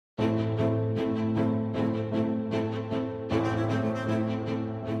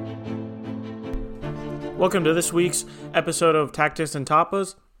Welcome to this week's episode of Tactics and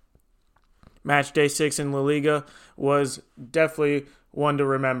Tapas. Match day 6 in La Liga was definitely one to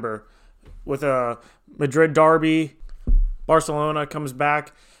remember. With a Madrid derby, Barcelona comes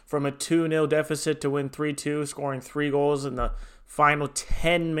back from a 2-0 deficit to win 3-2, scoring 3 goals in the final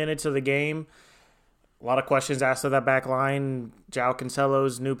 10 minutes of the game. A lot of questions asked of that back line. João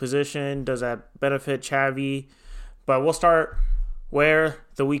Cancelo's new position, does that benefit Xavi? But we'll start where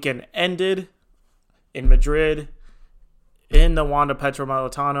the weekend ended, in Madrid, in the Wanda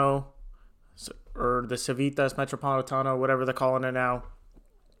Metropolitano, or the Civitas Metropolitano, whatever they're calling it now.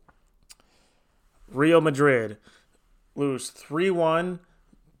 Real Madrid lose 3-1,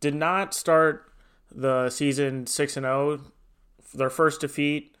 did not start the season 6-0. Their first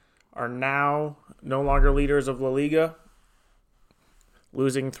defeat, are now no longer leaders of La Liga,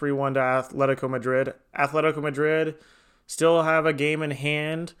 losing 3-1 to Atletico Madrid. Atletico Madrid still have a game in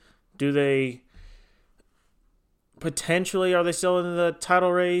hand. Do they potentially, are they still in the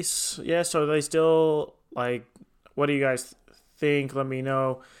title race? Yes, are they still, what do you guys think? Let me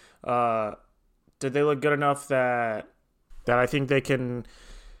know. Did they look good enough that I think they can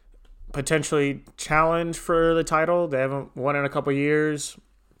potentially challenge for the title? They haven't won in a couple years.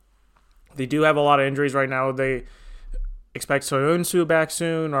 They do have a lot of injuries right now. They expect Soyuncu back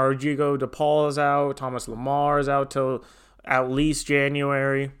soon. Rodrigo De Paul is out. Thomas Lemar is out till at least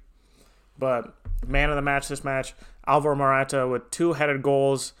January. But man of the match this match, Alvaro Morata with 2 headed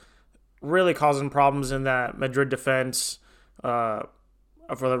goals, really causing problems in that Madrid defense, for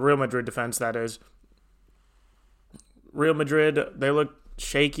the Real Madrid defense, that is. Real Madrid, they look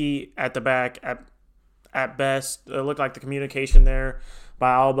shaky at the back at best. It looked like the communication there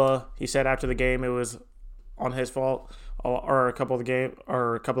by Alba. He said after the game it was on his fault, or a couple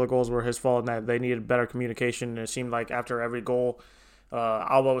of goals were his fault, and that they needed better communication. And it seemed like after every goal,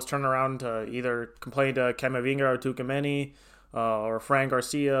 Alba was turning around to either complain to Camavinga or Tucumeni or Fran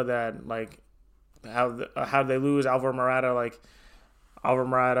Garcia that how they lose Alvaro Morata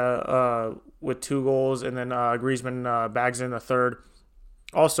with 2 goals, and then Griezmann bags in the third.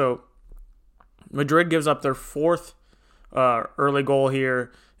 Also, Madrid gives up their 4th early goal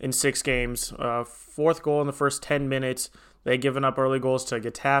here in 6 games. 4th goal in the first 10 minutes. They've given up early goals to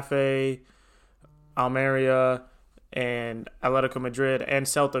Getafe, Almeria, and Atletico Madrid, and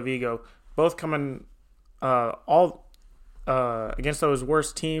Celta Vigo. Both coming all against those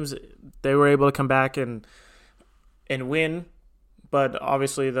worst teams. They were able to come back and win. But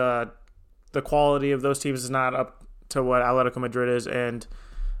obviously the quality of those teams is not up to what Atletico Madrid is, and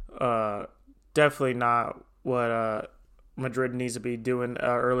definitely not what Madrid needs to be doing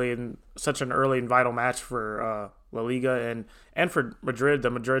early in such an early and vital match for La Liga and for Madrid. The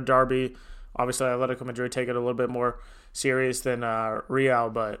Madrid derby, obviously Atletico Madrid take it a little bit more serious than Real,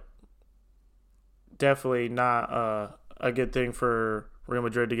 but definitely not a good thing for Real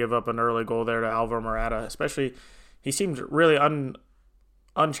Madrid to give up an early goal there to Alvaro Morata, especially. He seemed really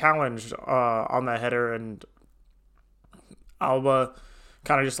unchallenged on that header, and Alba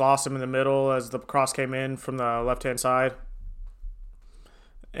kind of just lost him in the middle as the cross came in from the left-hand side.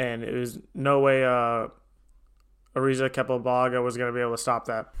 And it was no way Ariza Capablanca was going to be able to stop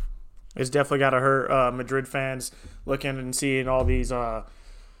that. It's definitely got to hurt Madrid fans looking and seeing all these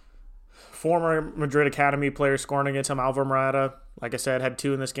former Madrid Academy players scoring against him. Alvaro Morata, like I said, had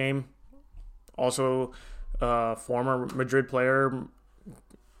 2 in this game. Also, former Madrid player,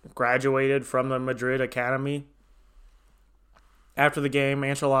 graduated from the Madrid Academy. After the game,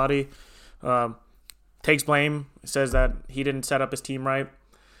 Ancelotti takes blame, says that he didn't set up his team right.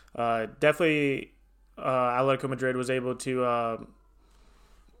 Definitely, Atletico Madrid was able to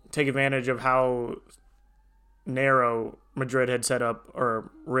take advantage of how narrow Madrid had set up, or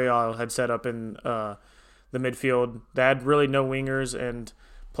Real had set up in the midfield. They had really no wingers, and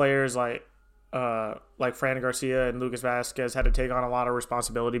players like Fran Garcia and Lucas Vazquez had to take on a lot of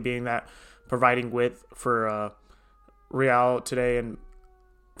responsibility, being that providing width for Real today. And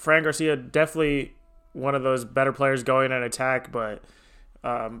Fran Garcia, definitely one of those better players going in attack, but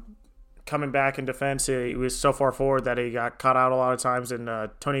coming back in defense, he was so far forward that he got caught out a lot of times. And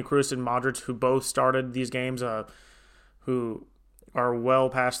Toni Kroos and Modric, who both started these games, who are well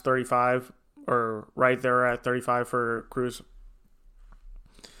past 35, or right there at 35 for Kroos.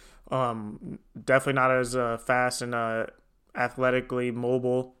 Definitely not as fast and athletically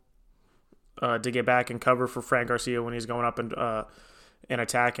mobile to get back and cover for Fran Garcia when he's going up in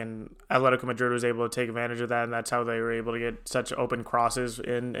attack, and Atletico Madrid was able to take advantage of that, and that's how they were able to get such open crosses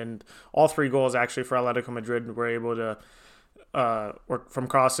in. And all 3 goals actually for Atletico Madrid were able to work from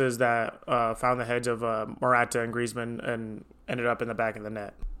crosses that found the heads of Morata and Griezmann and ended up in the back of the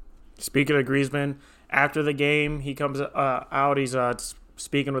net. Speaking of Griezmann, After the game, he comes out. He's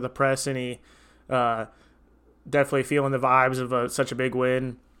speaking with the press, and he definitely feeling the vibes of such a big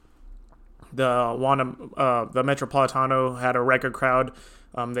win. The Metropolitano had a record crowd.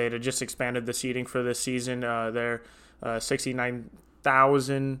 They had just expanded the seating for this season. They're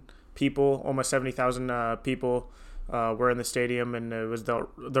 69,000 people, almost 70,000 people were in the stadium, and it was the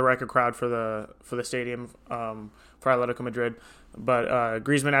record crowd for the stadium for Atletico Madrid. But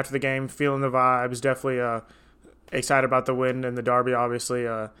Griezmann, after the game, feeling the vibes, definitely excited about the win and the derby. Obviously,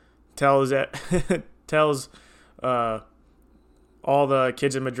 tells all the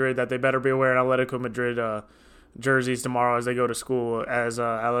kids in Madrid that they better be wearing Atletico Madrid jerseys tomorrow as they go to school, as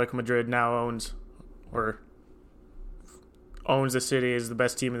Atletico Madrid now owns the city, is the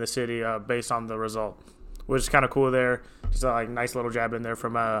best team in the city based on the result, which is kind of cool there. Just a nice little jab in there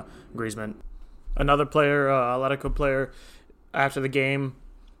from Griezmann. Another player, Atletico player, after the game,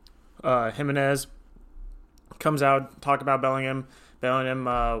 Jimenez comes out, talk about Bellingham. Bellingham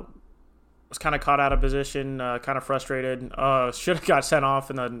was kind of caught out of position, kind of frustrated. Should have got sent off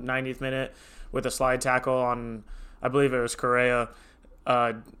in the 90th minute with a slide tackle on, I believe it was Correa.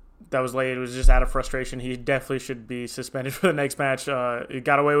 That was late. It was just out of frustration. He definitely should be suspended for the next match. He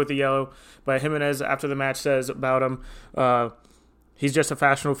got away with the yellow. But Jimenez, after the match, says about him, he's just a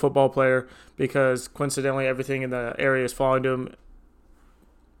fashionable football player because coincidentally everything in the area is falling to him.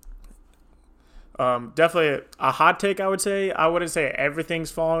 Definitely a hot take, I would say. I wouldn't say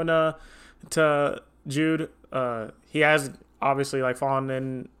everything's falling to Jude. He has obviously fallen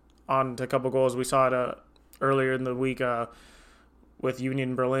in on to a couple goals. We saw it earlier in the week with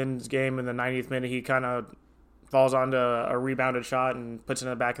Union Berlin's game in the 90th minute. He kind of falls onto a rebounded shot and puts it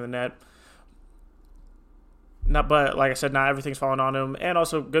in the back of the net. But like I said, not everything's falling on him. And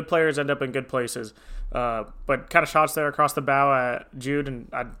also, good players end up in good places. But kind of shots there across the bow at Jude, and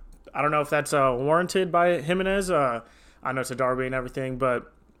I don't know if that's warranted by Jimenez. I know it's a derby and everything,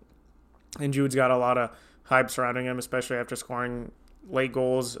 and Jude's got a lot of hype surrounding him, especially after scoring late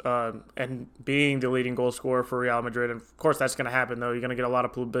goals and being the leading goal scorer for Real Madrid. And of course, that's going to happen, though. You're going to get a lot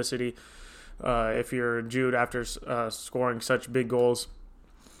of publicity if you're Jude after scoring such big goals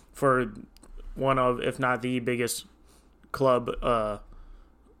for one of, if not the biggest club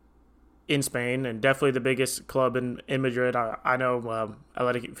in Spain, and definitely the biggest club in Madrid. I know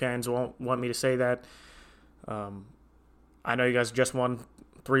Athletic fans won't want me to say that. I know you guys just won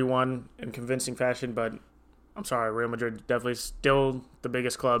 3-1 in convincing fashion, but I'm sorry, Real Madrid definitely still the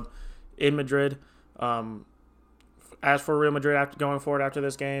biggest club in Madrid. As for Real Madrid going forward after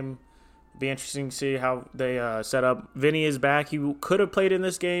this game, be interesting to see how they set up. Vinny is back. He could have played in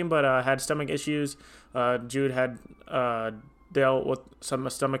this game, but had stomach issues. Jude had dealt with some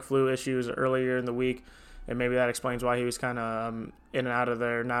stomach flu issues earlier in the week, and maybe that explains why he was kind of in and out of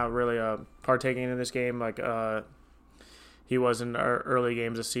there, not really partaking in this game like he was in our early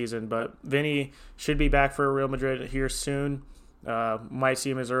games this season. But Vinny should be back for Real Madrid here soon. Might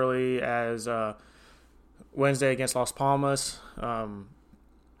see him as early as Wednesday against Las Palmas.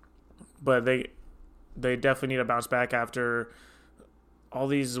 But they definitely need to bounce back after all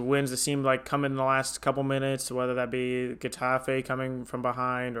these wins that seemed like come in the last couple minutes, whether that be Getafe coming from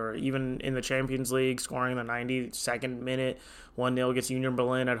behind or even in the Champions League scoring in the 92nd minute, 1-0 against Union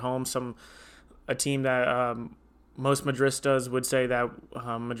Berlin at home. A team that most Madristas would say that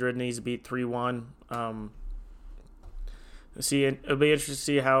Madrid needs to beat 3-1. It'll be interesting to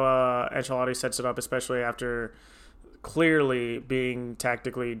see how Ancelotti sets it up, especially after clearly being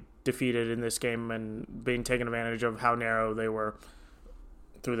tactically defeated in this game and being taken advantage of how narrow they were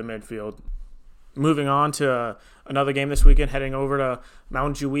through the midfield. Moving on to another game this weekend, heading over to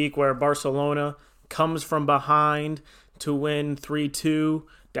Montjuic, where Barcelona comes from behind to win 3-2,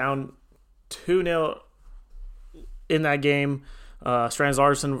 down 2-0 in that game. Strand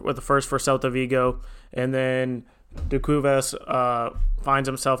Larsen with the first for Celta Vigo, and then De Cuevas finds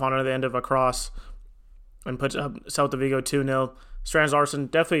himself on the end of a cross and puts up Celta Vigo 2-0. Strand Larsen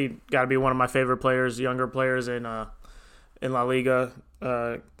definitely got to be one of my favorite players, younger players in La Liga.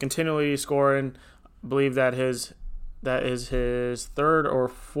 Continually scoring. I believe that is his third or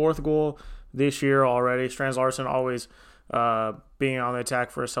fourth goal this year already. Strand Larsen always being on the attack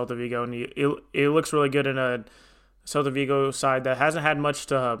for Celta Vigo, and it looks really good in a Celta Vigo side that hasn't had much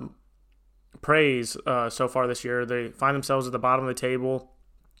to praise so far this year. They find themselves at the bottom of the table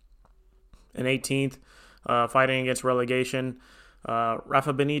in 18th, fighting against relegation.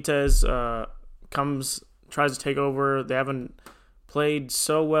 Rafa Benitez tries to take over. They haven't played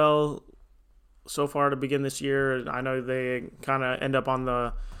so well so far to begin this year. I know they kind of end up on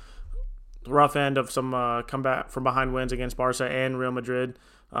the rough end of some comeback from behind wins against Barca and Real Madrid.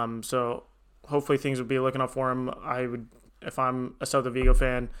 So hopefully things would be looking up for him. If I'm a Celta Vigo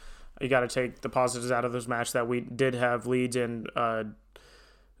fan, you got to take the positives out of those matches that we did have leads in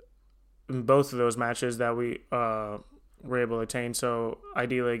both of those matches that we were able to attain. So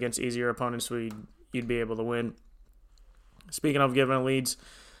ideally against easier opponents, you'd be able to win. Speaking of giving leads,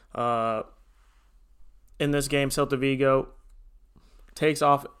 in this game, Celta Vigo takes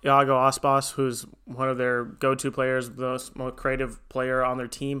off Iago Aspas, who's one of their go-to players, the most creative player on their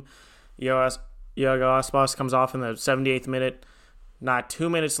team. Iago Aspas comes off in the 78th minute. Not 2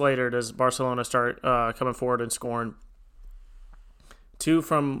 minutes later does Barcelona start coming forward and scoring. 2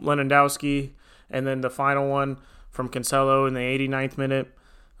 from Lewandowski, and then the final one from Cancelo in the 89th minute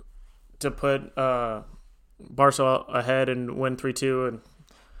to put Barca ahead and win 3-2. And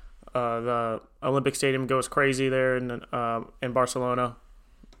the Olympic Stadium goes crazy there in Barcelona.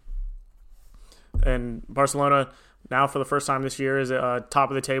 And Barcelona now for the first time this year is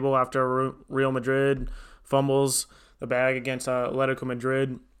top of the table after Real Madrid fumbles the bag against Atletico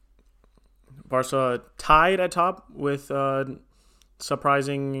Madrid. Barca tied at top with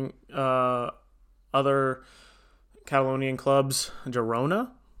surprising other Catalonian clubs,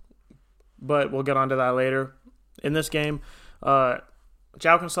 Girona. But we'll get onto that later. In this game, João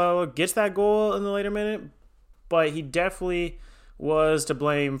Cancelo gets that goal in the later minute, but he definitely was to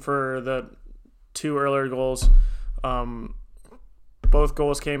blame for the 2 earlier goals. Both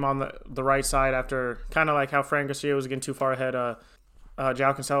goals came on the right side after, kind of like how Fran Garcia was getting too far ahead. João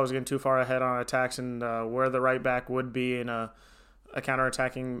Cancelo was getting too far ahead on attacks, and where the right back would be in a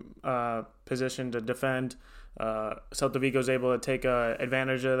counter-attacking position to defend. Celta Vigo was able to take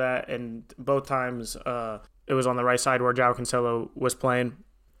advantage of that, and both times it was on the right side where João Cancelo was playing.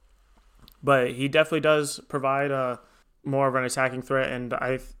 But he definitely does provide more of an attacking threat, and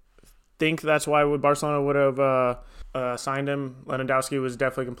I think that's why Barcelona would have signed him. Lewandowski was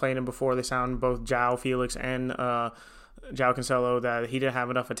definitely complaining before they signed both João Felix and João Cancelo that he didn't have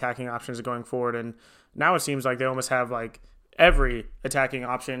enough attacking options going forward, and now it seems like they almost have like every attacking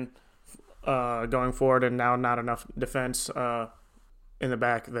option going forward, and now not enough defense in the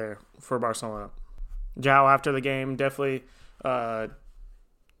back there for Barcelona. João, after the game, definitely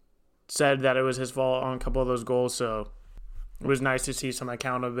said that it was his fault on a couple of those goals, so it was nice to see some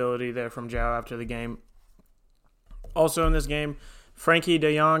accountability there from João after the game. Also in this game, Frankie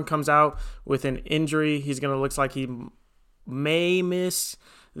de Jong comes out with an injury. He's going to look like he may miss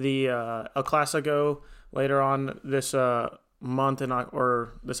the El Clasico later on this month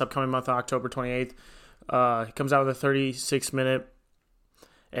or this upcoming month on October 28th. He comes out with a 36th minute.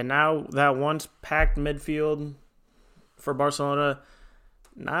 And now that once packed midfield for Barcelona,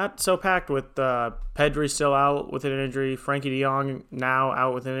 not so packed with Pedri still out with an injury, Frankie de Jong now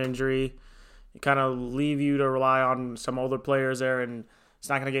out with an injury. It kind of leave you to rely on some older players there, and it's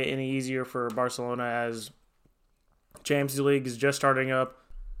not going to get any easier for Barcelona as Champions League is just starting up.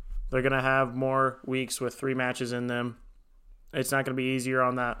 They're going to have more weeks with 3 matches in them. It's not going to be easier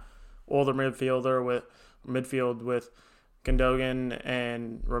on that older midfield with Gundogan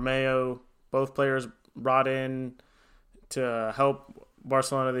and Romeo, both players brought in to help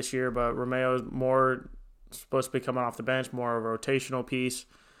Barcelona this year, but Romeo is more supposed to be coming off the bench, more of a rotational piece,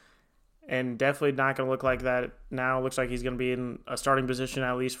 and definitely not going to look like that now. Looks like he's going to be in a starting position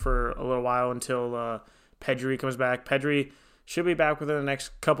at least for a little while until Pedri comes back. Pedri should be back within the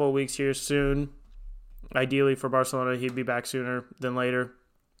next couple of weeks here soon. Ideally for Barcelona, he'd be back sooner than later.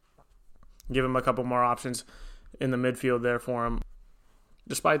 Give him a couple more options in the midfield there for him.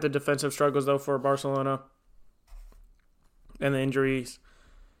 Despite the defensive struggles, though, for Barcelona and the injuries,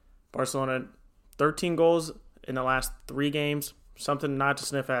 Barcelona 13 goals in the last 3 games. Something not to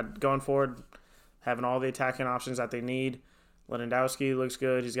sniff at going forward, having all the attacking options that they need. Lewandowski looks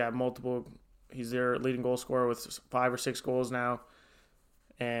good. He's got multiple. He's their leading goal scorer with 5 or 6 goals now.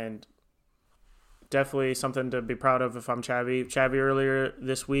 And definitely something to be proud of if I'm Xavi. Xavi earlier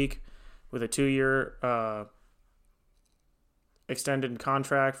this week with a 2-year extended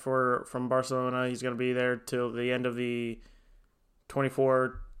contract from Barcelona. He's going to be there till the end of the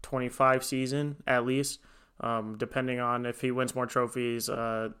 24-25 season at least. Depending on if he wins more trophies,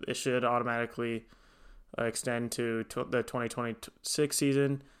 it should automatically extend to the 2026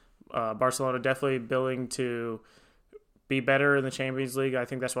 season. Barcelona definitely building to be better in the Champions League. I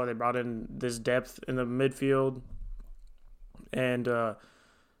think that's why they brought in this depth in the midfield, and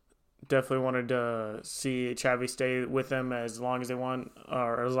definitely wanted to see Xavi stay with them as long as they want,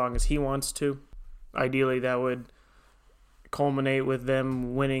 or as long as he wants to. Ideally, that would culminate with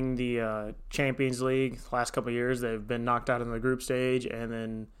them winning the Champions League. The last couple of years, they've been knocked out in the group stage and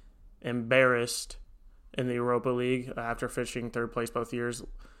then embarrassed in the Europa League after finishing 3rd place both years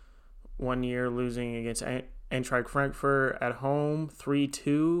one year, losing against Eintracht Frankfurt at home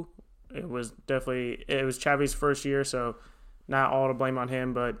 3-2. It was Xavi's first year, so not all to blame on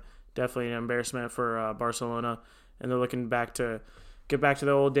him, but definitely an embarrassment for Barcelona. And they're looking to get back to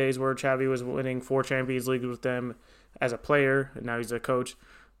the old days where Xavi was winning 4 Champions Leagues with them as a player, and now he's a coach.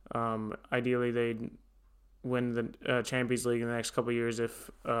 Ideally, they'd win the Champions League in the next couple of years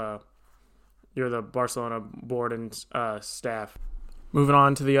if you're the Barcelona board and staff. Moving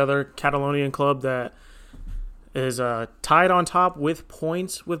on to the other Catalonian club that is tied on top with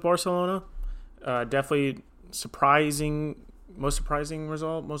points with Barcelona. Definitely most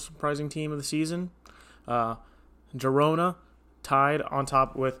surprising team of the season. Girona tied on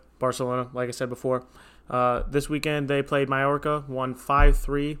top with Barcelona, like I said before. This weekend they played Mallorca, won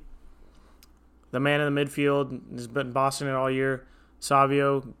 5-3. The man in the midfield has been bossing it all year.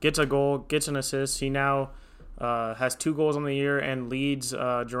 Savio gets a goal, gets an assist. He now has 2 goals on the year and leads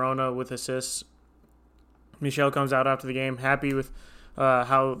Girona with assists. Michel comes out after the game happy with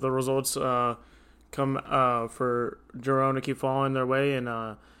how the results come for Girona to keep following their way,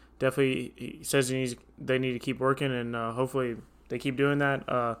 and definitely he says they need to keep working, and hopefully they keep doing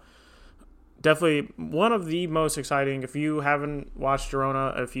that. Definitely one of the most exciting. If you haven't watched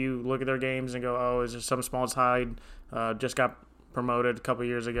Girona, if you look at their games and go, oh, is there some small side, just got promoted a couple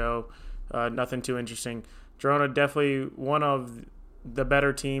years ago, nothing too interesting. Girona definitely one of the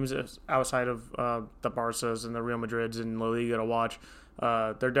better teams outside of the Barças and the Real Madrids and La Liga to watch.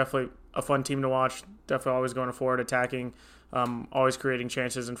 They're definitely a fun team to watch. Definitely always going forward, attacking, always creating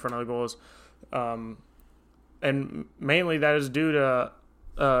chances in front of the goals. And mainly that is due to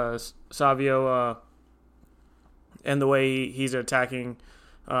Savio and the way he's attacking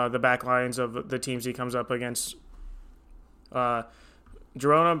the back lines of the teams he comes up against.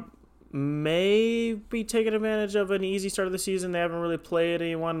 Girona may be taking advantage of an easy start of the season. They haven't really played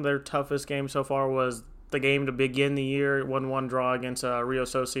anyone. Their toughest game so far was the game to begin the year, 1-1 draw against Real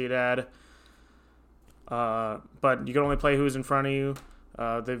Sociedad. But you can only play who's in front of you.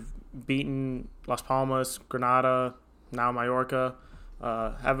 They've beaten Las Palmas, Granada, now Mallorca.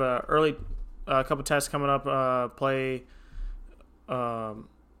 Have a couple tests coming up. Play Real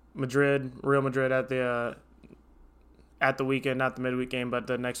Madrid at the weekend, not the midweek game, but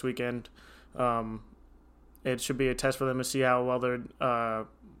the next weekend. It should be a test for them to see how well they're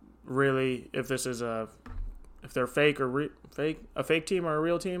really, if they're fake or a fake team or a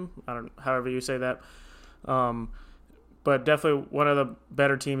real team. I don't, however you say that. But definitely one of the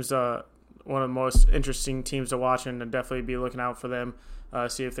better teams, one of the most interesting teams to watch, and to definitely be looking out for them.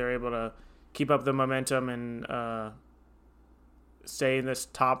 See if they're able to keep up the momentum and stay in this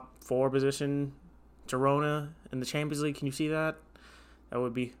top 4 position. Girona in the Champions League, can you see that? That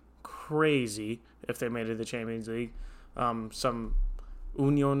would be crazy if they made it to the Champions League. Some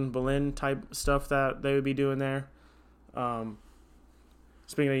Union Berlin type stuff that they would be doing there.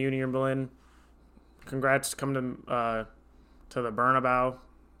 Speaking of Union Berlin, congrats coming to the Bernabeu,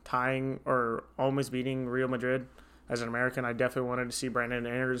 tying or almost beating Real Madrid. As an American, I definitely wanted to see Brandon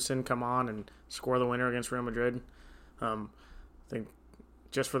Anderson come on and score the winner against Real Madrid. I think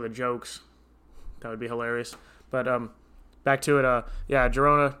just for the jokes, that would be hilarious. But back to it.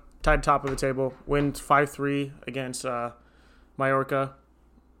 Girona tied top of the table, wins 5-3 against Mallorca.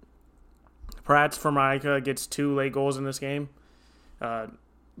 Prats for Mallorca gets 2 late goals in this game.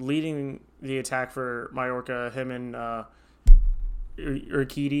 Leading the attack for Mallorca, him and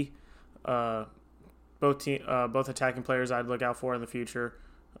Urquidy. Both attacking players I'd look out for in the future,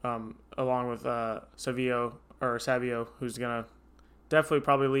 along with Savio, who's going to definitely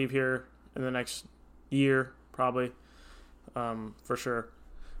probably leave here in the next year, probably, for sure.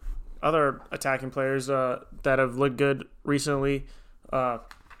 Other attacking players that have looked good recently,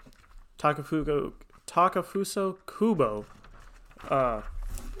 Takefuso Kubo,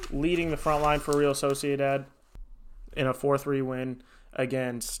 leading the front line for Real Sociedad in a 4-3 win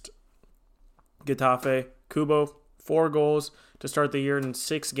against Getafe. Kubo, 4 goals to start the year in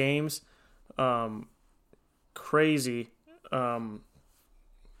 6 games. Crazy.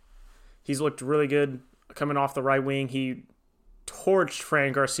 He's looked really good coming off the right wing. He torched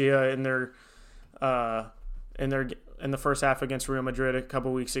Fran Garcia in the first half against Real Madrid a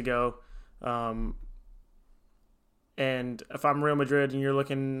couple weeks ago. And if I'm Real Madrid and you're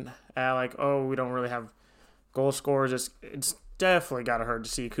looking at like, oh, we don't really have goal scorers, it's definitely got to hurt to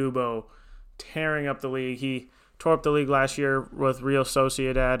see Kubo tearing up the league. He tore up the league last year with Real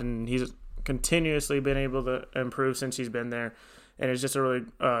Sociedad, and he's continuously been able to improve since he's been there. And it's just a really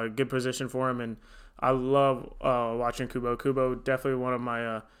good position for him. And I love watching Kubo. Kubo, definitely one of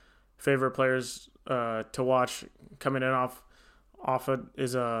my favorite players to watch coming in off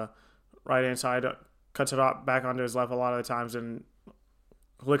is right-hand side, cuts it off back onto his left a lot of the times, and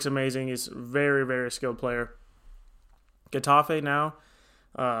looks amazing. He's a very, very skilled player. Getafe now,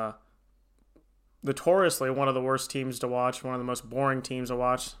 notoriously one of the worst teams to watch, one of the most boring teams to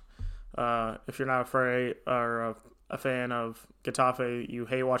watch. If you're not afraid or a fan of Getafe, you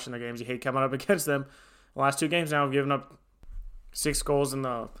hate watching their games. You hate coming up against them. The last 2 games now have given up 6 goals in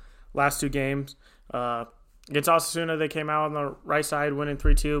the last 2 games. Against Osasuna, they came out on the right side, winning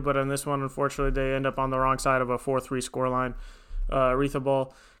 3-2, but in this one, unfortunately, they end up on the wrong side of a 4-3 scoreline.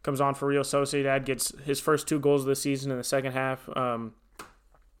 Ball comes on for Real Sociedad, gets his first 2 goals of the season in the second half. Real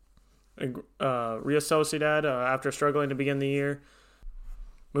Sociedad, after struggling to begin the year,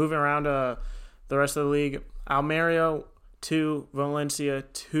 moving around the rest of the league. Almeria 2, Valencia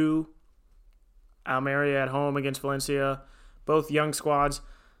 2. Almeria at home against Valencia. Both young squads.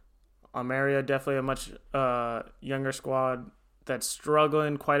 Almeria definitely a much younger squad that's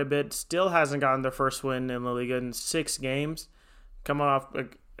struggling quite a bit. Still hasn't gotten their first win in La Liga in 6 games. Coming off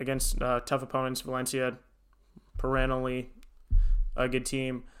against tough opponents. Valencia, perennially a good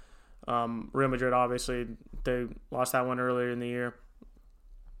team. Real Madrid, obviously, they lost that one earlier in the year.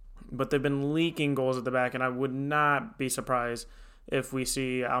 But they've been leaking goals at the back, and I would not be surprised if we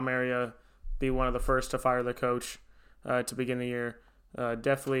see Almeria be one of the first to fire the coach to begin the year.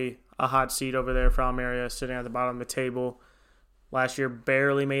 Definitely a hot seat over there for Almeria, sitting at the bottom of the table. Last year,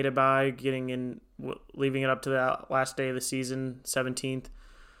 barely made it by, leaving it up to the last day of the season, 17th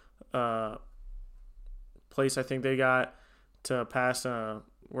place I think they got to pass.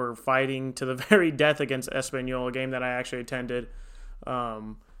 Were fighting to the very death against Espanyol, a game that I actually attended,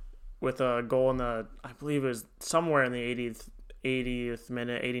 with a goal in the, I believe it was somewhere in the 80th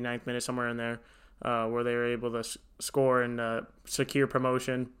minute, 89th minute, somewhere in there, where they were able to score and secure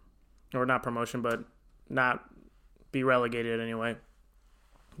promotion, or not promotion, but not be relegated anyway.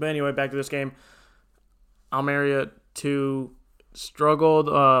 But anyway, back to this game. Almeria 2 struggled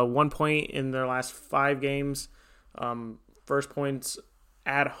 1 point in their last 5 games. First points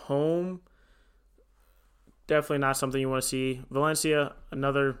at home. Definitely not something you want to see. Valencia,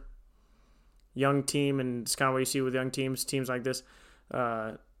 another young team, and it's kind of what you see with young teams like this.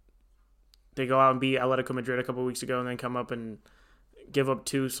 They go out and beat Atletico Madrid a couple weeks ago and then come up and give up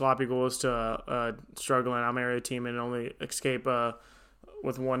 2 sloppy goals to a struggling Almeria team and only escape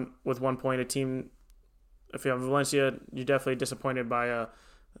with one point. A team, if you have Valencia, you're definitely disappointed by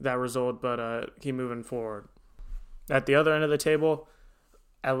that result, but keep moving forward. At the other end of the table,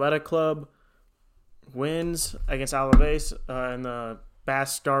 Athletic Club wins against Alaves in the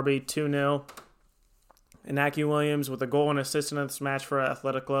Basque Derby 2-0. Inaki Williams with a goal and assist in this match for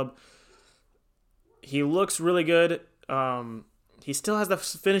Athletic Club. He looks really good. He still has the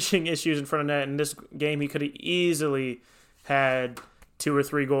finishing issues in front of net. In this game, he could have easily had 2 or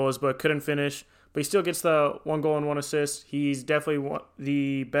 3 goals, but couldn't finish. But he still gets the 1 goal and 1 assist. He's definitely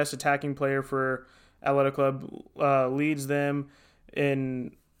the best attacking player for Athletic Club. Leads them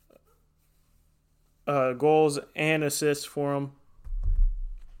in goals and assists for him.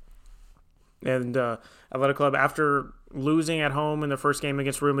 And Athletic Club, after losing at home in the first game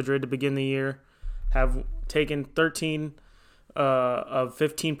against Real Madrid to begin the year, have taken 13 of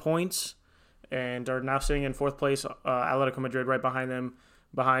 15 points and are now sitting in 4th place. Atletico Madrid right behind them,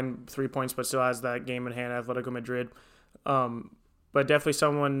 behind 3 points, but still has that game in hand, Atletico Madrid. But definitely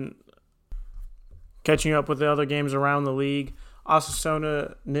someone catching up with the other games around the league.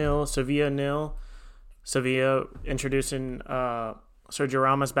 Osasuna 0, Sevilla 0. Sevilla introducing Sergio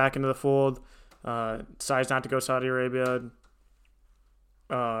Ramos back into the fold. Decides not to go Saudi Arabia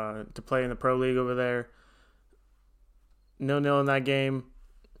to play in the Pro League over there. 0-0 in that game.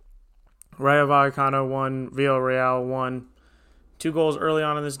 Rayo Vallecano won. Villarreal won. 2 goals early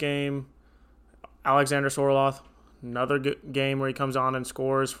on in this game. Alexander Sorloth, another game where he comes on and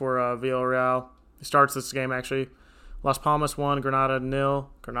scores for Villarreal. He starts this game, actually. Las Palmas won. Granada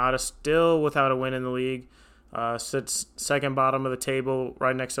 0. Granada still without a win in the league. Sits second bottom of the table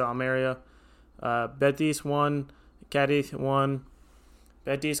right next to Almeria. Betis won. Cadiz won.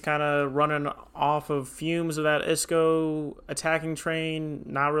 Betis kind of running off of fumes of that Isco attacking train.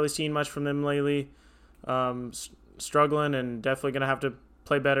 Not really seeing much from them lately. Struggling and definitely going to have to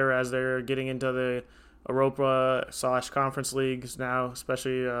play better as they're getting into the Europa/Conference Leagues now,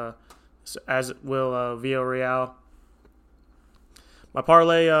 especially as will Villarreal. My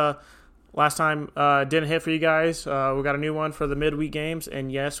parlay last time didn't hit for you guys. We got a new one for the midweek games,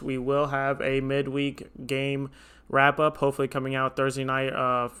 and yes, we will have a midweek game wrap-up, hopefully coming out Thursday night,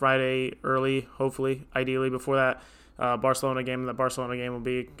 Friday early, hopefully, ideally before that Barcelona game. The Barcelona game will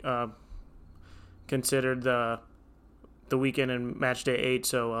be considered the the weekend in match day 8.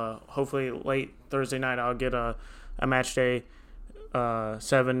 So hopefully late Thursday night I'll get a match day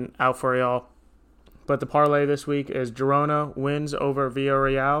 7 out for y'all. But the parlay this week is Girona wins over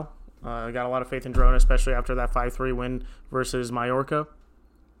Villarreal. I got a lot of faith in Girona, especially after that 5-3 win versus Mallorca.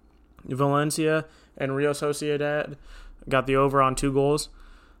 Valencia and Real Sociedad got the over on 2 goals.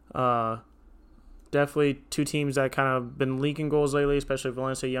 Definitely 2 teams that kind of been leaking goals lately, especially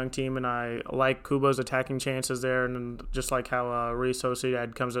Valencia, young team, and I like Kubo's attacking chances there, and just like how Real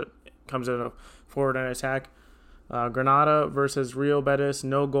Sociedad comes in forward and attack. Granada versus Real Betis,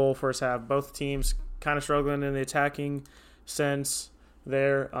 no goal first half. Both teams kind of struggling in the attacking sense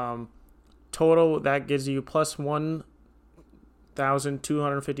there. Total, that gives you plus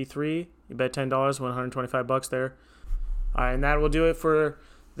 1,253. You bet $10, $125 there. All right, and that will do it for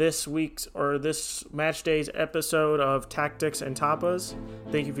this week's or this match day's episode of Tactics and Tapas.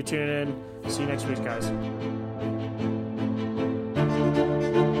 Thank you for tuning in. See you next week, guys.